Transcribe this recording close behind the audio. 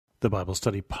The Bible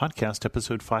Study Podcast,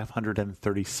 episode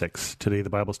 536. Today,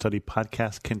 the Bible Study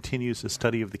Podcast continues the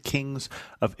study of the kings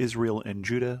of Israel and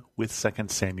Judah with 2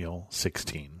 Samuel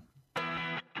 16.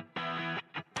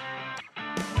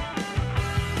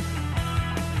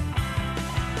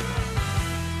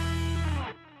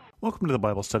 Welcome to the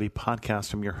Bible Study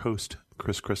Podcast. I'm your host,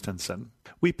 Chris Christensen.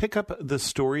 We pick up the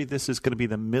story. This is going to be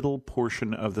the middle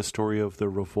portion of the story of the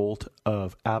revolt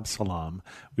of Absalom.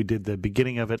 We did the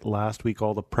beginning of it last week,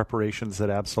 all the preparations that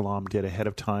Absalom did ahead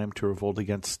of time to revolt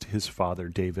against his father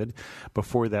David.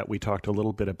 Before that, we talked a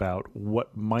little bit about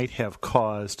what might have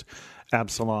caused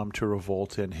Absalom to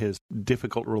revolt and his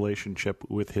difficult relationship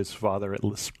with his father, at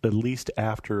least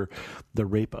after the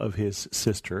rape of his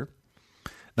sister.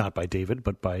 Not by David,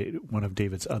 but by one of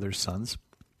David's other sons.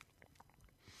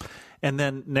 And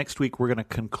then next week we're going to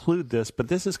conclude this, but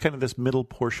this is kind of this middle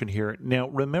portion here. Now,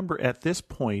 remember, at this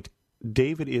point,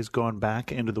 David is gone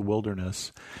back into the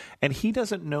wilderness, and he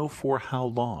doesn't know for how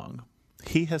long.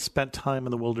 He has spent time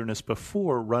in the wilderness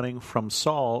before running from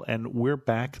Saul, and we're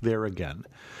back there again.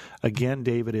 Again,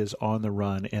 David is on the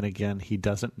run, and again, he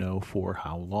doesn't know for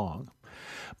how long.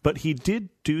 But he did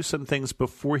do some things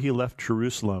before he left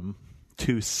Jerusalem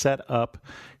to set up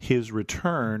his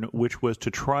return, which was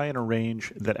to try and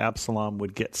arrange that Absalom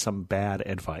would get some bad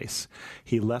advice.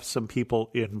 He left some people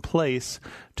in place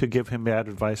to give him bad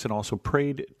advice and also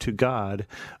prayed to God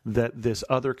that this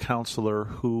other counselor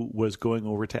who was going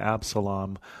over to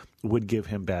Absalom would give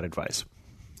him bad advice.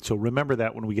 So remember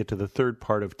that when we get to the third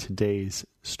part of today's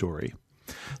story.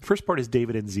 The first part is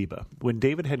David and Ziba. When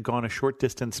David had gone a short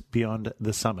distance beyond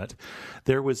the summit,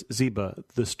 there was Ziba,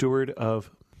 the steward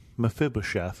of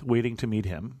Mephibosheth, waiting to meet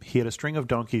him. He had a string of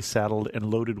donkeys saddled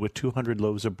and loaded with 200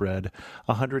 loaves of bread,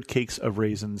 100 cakes of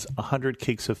raisins, 100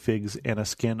 cakes of figs, and a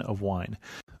skin of wine.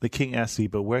 The king asked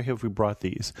Ziba, "Where have we brought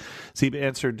these?" Ziba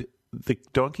answered, "The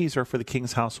donkeys are for the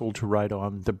king's household to ride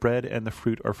on, the bread and the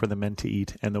fruit are for the men to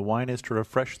eat, and the wine is to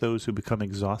refresh those who become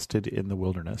exhausted in the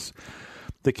wilderness."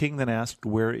 The king then asked,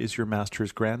 "Where is your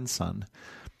master's grandson?"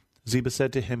 Ziba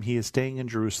said to him, "He is staying in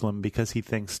Jerusalem because he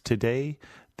thinks, 'Today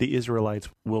the Israelites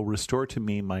will restore to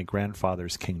me my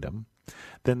grandfather's kingdom.'"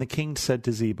 Then the king said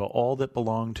to Ziba, "All that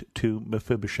belonged to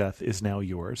Mephibosheth is now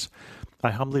yours."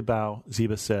 "I humbly bow,"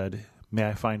 Ziba said. "May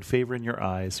I find favor in your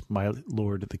eyes, my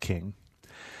lord the king."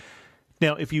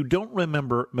 Now, if you don't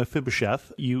remember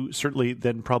Mephibosheth, you certainly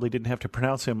then probably didn't have to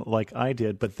pronounce him like I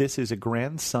did, but this is a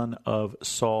grandson of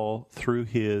Saul through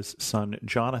his son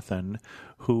Jonathan,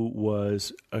 who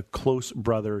was a close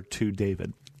brother to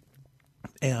David.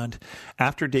 And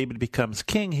after David becomes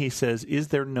king, he says, "Is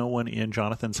there no one in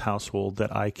Jonathan's household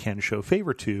that I can show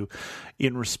favor to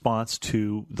in response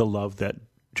to the love that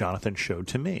Jonathan showed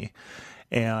to me?"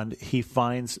 And he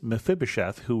finds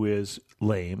Mephibosheth, who is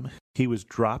lame. He was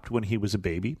dropped when he was a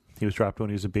baby. He was dropped when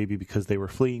he was a baby because they were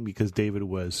fleeing because David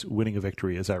was winning a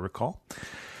victory, as I recall.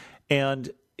 And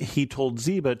he told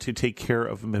Ziba to take care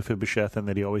of Mephibosheth and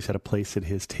that he always had a place at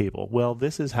his table. Well,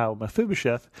 this is how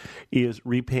Mephibosheth is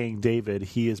repaying David.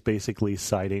 He is basically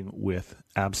siding with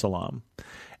Absalom.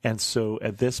 And so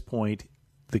at this point,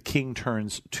 the king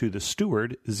turns to the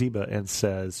steward, Ziba, and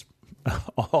says,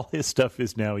 "All his stuff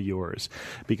is now yours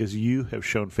because you have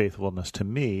shown faithfulness to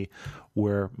me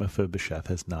where Mephibosheth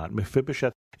has not."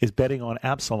 Mephibosheth is betting on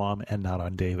Absalom and not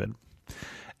on David.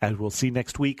 As we'll see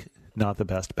next week, not the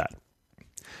best bet.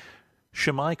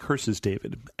 Shimei curses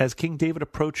David. As King David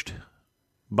approached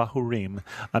Bahurim,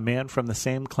 a man from the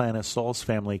same clan as Saul's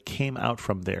family came out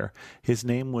from there. His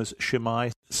name was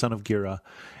Shimei, son of Gera,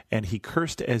 and he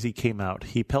cursed as he came out.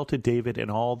 He pelted David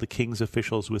and all the king's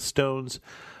officials with stones,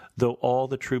 though all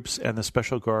the troops and the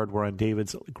special guard were on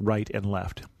David's right and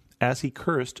left. As he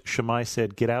cursed, Shimei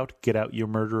said, get out, you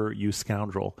murderer, you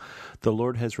scoundrel. The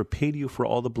Lord has repaid you for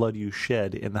all the blood you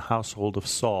shed in the household of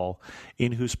Saul,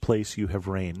 in whose place you have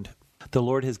reigned. The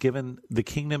Lord has given the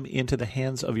kingdom into the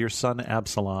hands of your son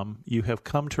Absalom. You have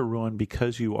come to ruin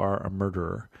because you are a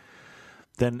murderer."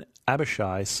 Then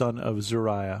Abishai, son of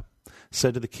Zeruiah,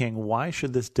 said to the king, "Why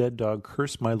should this dead dog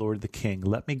curse my lord the king?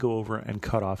 Let me go over and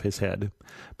cut off his head."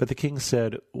 But the king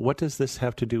said, "What does this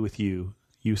have to do with you,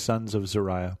 you sons of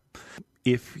Zeruiah?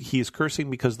 If he is cursing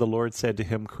because the Lord said to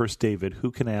him, 'Curse David,' who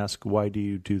can ask, 'Why do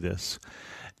you do this?'"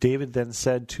 David then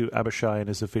said to Abishai and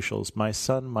his officials, "My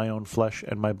son, my own flesh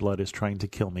and my blood, is trying to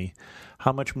kill me.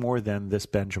 How much more then this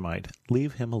Benjamite?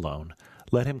 Leave him alone.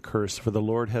 Let him curse, for the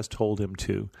Lord has told him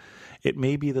to. It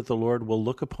may be that the Lord will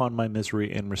look upon my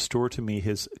misery and restore to me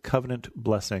his covenant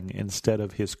blessing instead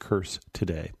of his curse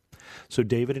today." So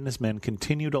David and his men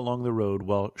continued along the road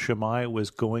while Shimei was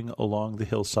going along the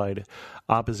hillside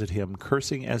opposite him,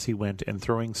 cursing as he went and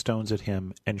throwing stones at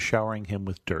him and showering him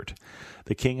with dirt.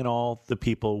 The king and all the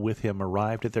people with him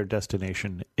arrived at their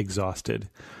destination exhausted,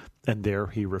 and there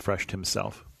he refreshed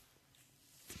himself.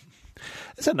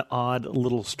 It's an odd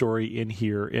little story in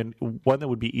here, and one that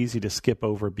would be easy to skip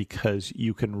over because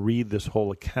you can read this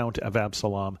whole account of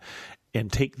Absalom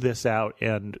and take this out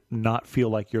and not feel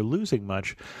like you're losing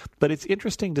much. But it's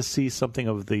interesting to see something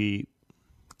of the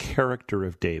character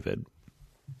of David.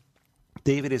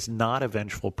 David is not a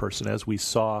vengeful person, as we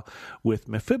saw with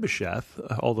Mephibosheth,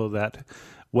 although that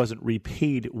wasn't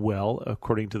repaid well,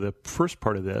 according to the first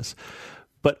part of this.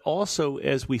 But also,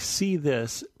 as we see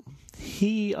this,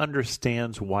 he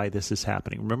understands why this is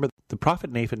happening. Remember, the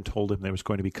prophet Nathan told him there was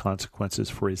going to be consequences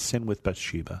for his sin with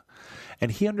Bathsheba.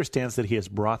 And he understands that he has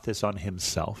brought this on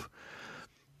himself.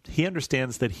 He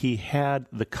understands that he had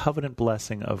the covenant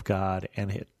blessing of God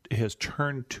and it has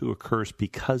turned to a curse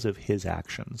because of his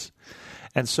actions.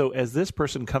 And so as this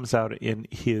person comes out in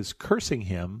his cursing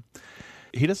him,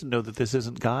 he doesn't know that this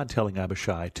isn't God telling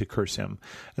Abishai to curse him.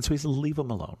 And so he says, leave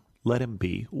him alone. Let him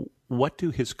be. What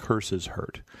do his curses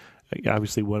hurt?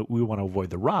 Obviously, we want to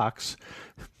avoid the rocks,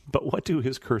 but what do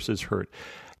his curses hurt?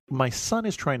 My son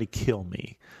is trying to kill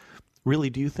me. Really,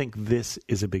 do you think this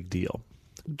is a big deal?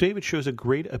 David shows a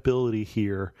great ability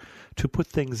here to put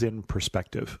things in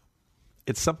perspective.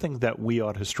 It's something that we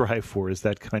ought to strive for, is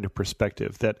that kind of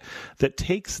perspective that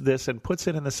takes this and puts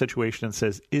it in the situation and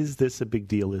says, is this a big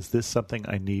deal? Is this something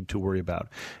I need to worry about?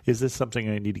 Is this something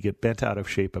I need to get bent out of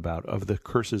shape about, of the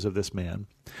curses of this man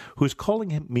who's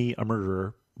calling me a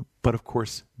murderer? But of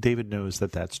course, David knows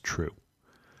that that's true.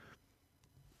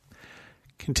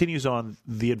 Continues on,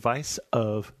 the advice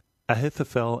of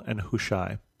Ahithophel and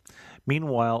Hushai.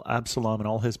 Meanwhile, Absalom and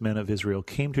all his men of Israel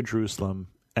came to Jerusalem,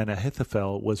 and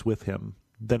Ahithophel was with him.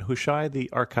 Then Hushai the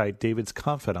Archite, David's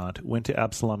confidant, went to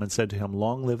Absalom and said to him,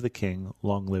 long live the king,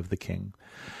 long live the king.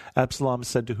 Absalom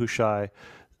said to Hushai,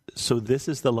 so this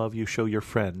is the love you show your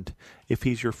friend. If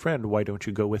he's your friend, why don't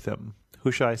you go with him?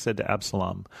 Hushai said to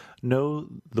Absalom, no,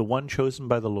 the one chosen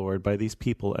by the Lord, by these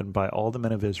people, and by all the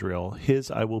men of Israel, his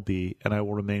I will be, and I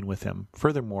will remain with him.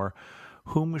 Furthermore,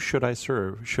 whom should I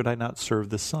serve? Should I not serve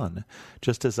the son?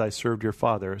 Just as I served your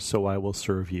father, so I will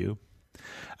serve you.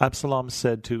 Absalom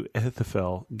said to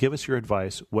Ahithophel, give us your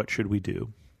advice, what should we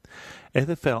do?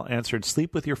 Ahithophel answered,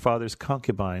 sleep with your father's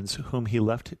concubines, whom he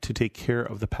left to take care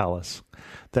of the palace.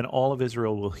 Then all of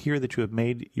Israel will hear that you have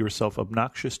made yourself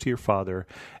obnoxious to your father,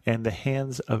 and the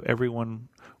hands of everyone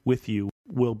with you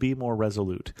will be more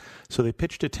resolute. So they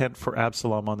pitched a tent for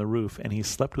Absalom on the roof, and he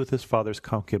slept with his father's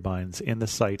concubines in the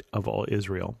sight of all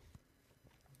Israel.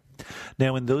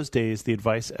 Now in those days the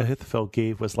advice Ahithophel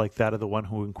gave was like that of the one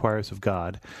who inquires of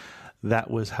God.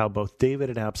 That was how both David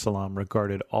and Absalom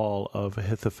regarded all of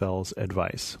Ahithophel's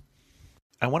advice.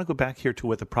 I want to go back here to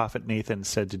what the prophet Nathan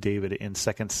said to David in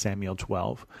 2 Samuel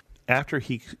 12. After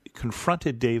he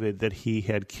confronted David that he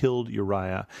had killed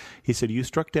Uriah, he said, you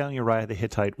struck down Uriah the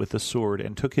Hittite with the sword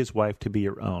and took his wife to be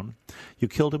your own. You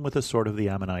killed him with the sword of the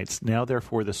Ammonites. Now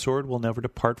therefore the sword will never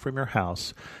depart from your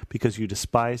house, because you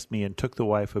despised me and took the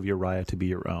wife of Uriah to be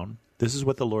your own. This is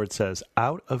what the Lord says,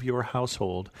 out of your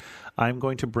household I am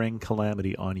going to bring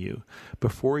calamity on you.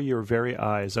 Before your very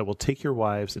eyes I will take your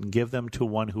wives and give them to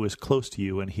one who is close to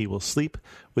you, and he will sleep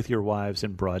with your wives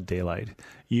in broad daylight.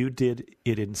 You did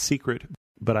it in secret,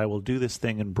 but I will do this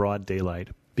thing in broad daylight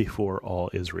before all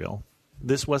Israel.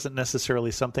 This wasn't necessarily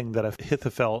something that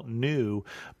Ahithophel knew,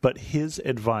 but his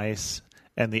advice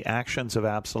and the actions of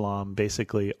Absalom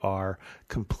basically are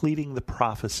completing the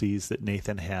prophecies that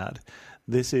Nathan had.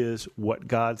 This is what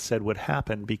God said would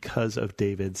happen because of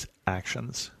David's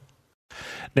actions.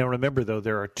 Now remember, though,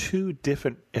 there are two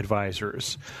different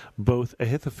advisors, both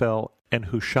Ahithophel and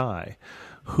Hushai,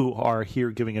 who are here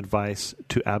giving advice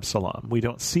to Absalom. We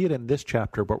don't see it in this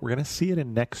chapter, but we're going to see it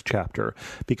in next chapter,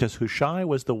 because Hushai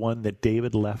was the one that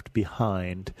David left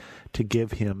behind to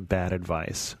give him bad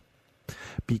advice.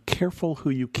 Be careful who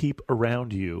you keep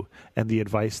around you and the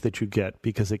advice that you get,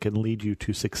 because it can lead you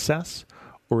to success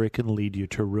or it can lead you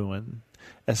to ruin.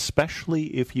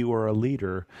 Especially if you are a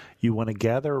leader, you want to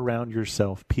gather around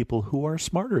yourself people who are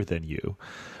smarter than you.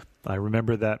 I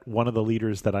remember that one of the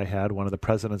leaders that I had, one of the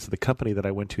presidents of the company that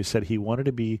I went to, said he wanted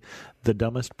to be the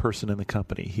dumbest person in the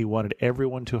company. He wanted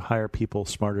everyone to hire people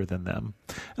smarter than them.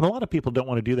 And a lot of people don't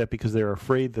want to do that because they're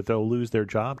afraid that they'll lose their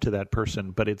job to that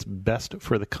person, but it's best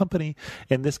for the company.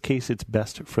 In this case, it's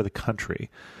best for the country.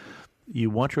 You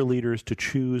want your leaders to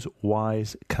choose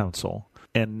wise counsel.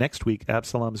 And next week,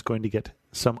 Absalom is going to get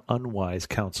some unwise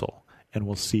counsel. and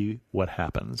we'll see what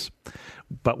happens.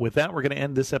 But with that, we're going to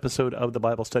end this episode of the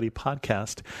Bible Study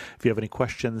Podcast. If you have any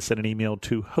questions, send an email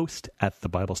to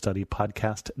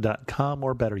host@thebiblestudypodcast.com,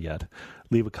 or better yet,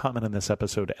 leave a comment on this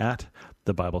episode at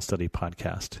the Bible Study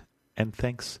Podcast. And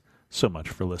thanks so much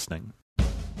for listening.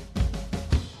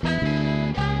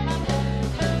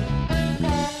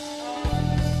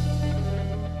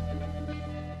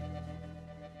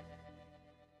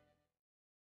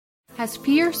 Has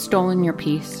fear stolen your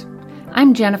peace?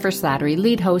 I'm Jennifer Slattery,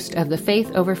 lead host of the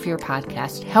Faith Over Fear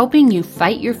podcast, helping you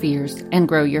fight your fears and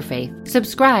grow your faith.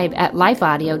 Subscribe at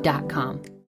lifeaudio.com.